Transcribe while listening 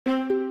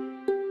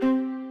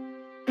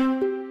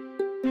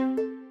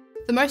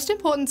The most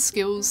important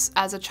skills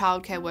as a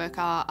childcare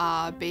worker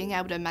are being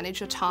able to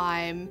manage your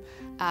time,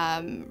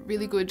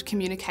 really good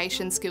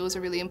communication skills are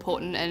really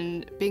important,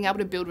 and being able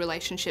to build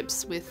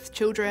relationships with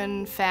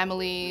children,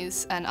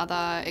 families and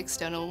other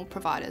external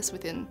providers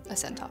within a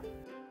centre.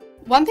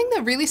 One thing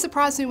that really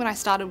surprised me when I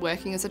started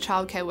working as a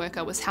childcare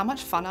worker was how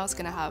much fun I was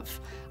going to have.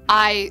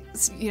 I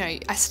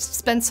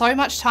spend so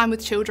much time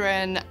with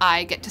children,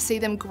 I get to see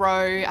them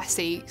grow, I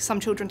see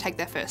some children take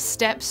their first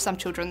steps, some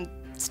children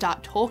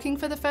start talking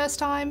for the first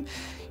time.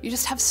 You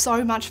just have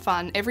so much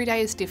fun. Every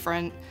day is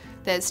different.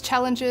 There's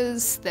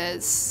challenges,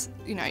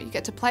 you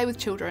get to play with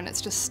children.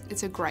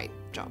 It's a great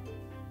job.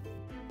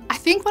 I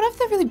think one of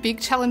the really big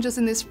challenges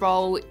in this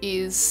role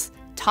is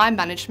time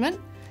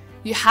management.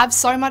 You have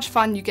so much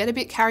fun, you get a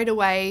bit carried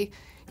away,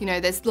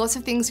 there's lots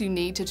of things you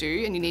need to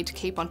do and you need to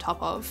keep on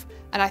top of.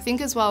 And I think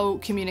as well,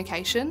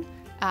 communication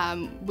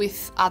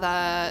with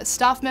other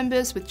staff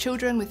members, with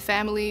children, with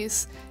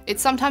families.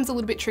 It's sometimes a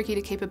little bit tricky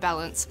to keep a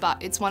balance, but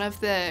it's one of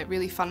the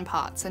really fun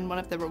parts and one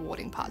of the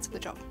rewarding parts of the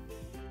job.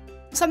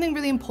 Something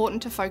really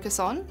important to focus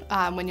on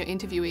when you're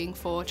interviewing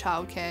for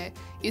childcare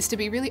is to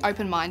be really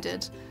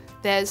open-minded.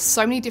 There's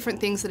so many different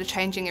things that are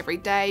changing every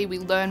day. We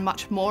learn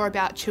much more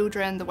about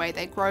children, the way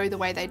they grow, the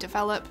way they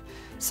develop.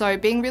 So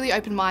being really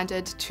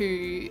open-minded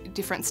to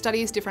different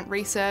studies, different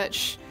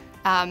research,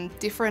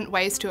 different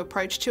ways to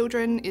approach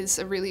children is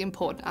a really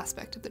important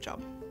aspect of the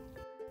job.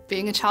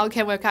 Being a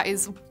childcare worker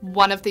is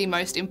one of the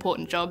most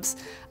important jobs.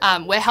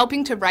 We're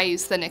helping to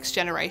raise the next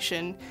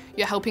generation.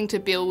 You're helping to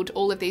build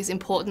all of these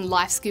important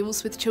life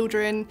skills with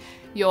children.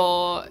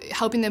 You're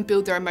helping them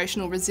build their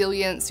emotional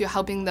resilience. You're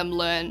helping them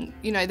learn,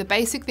 the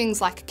basic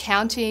things like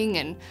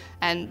counting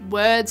and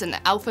words and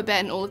the alphabet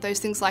and all of those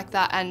things like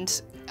that.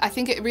 And I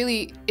think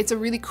it's a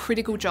really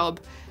critical job,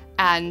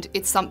 and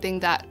it's something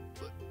that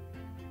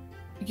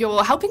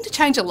you're helping to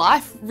change a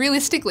life.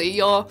 Realistically,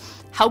 you're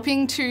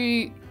helping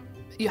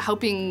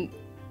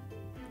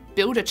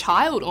build a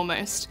child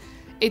almost.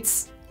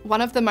 It's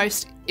one of the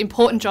most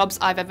important jobs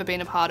I've ever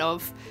been a part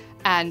of,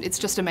 and it's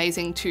just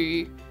amazing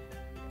to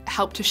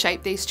help to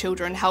shape these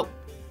children, help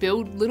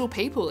build little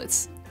people.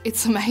 It's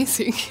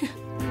amazing.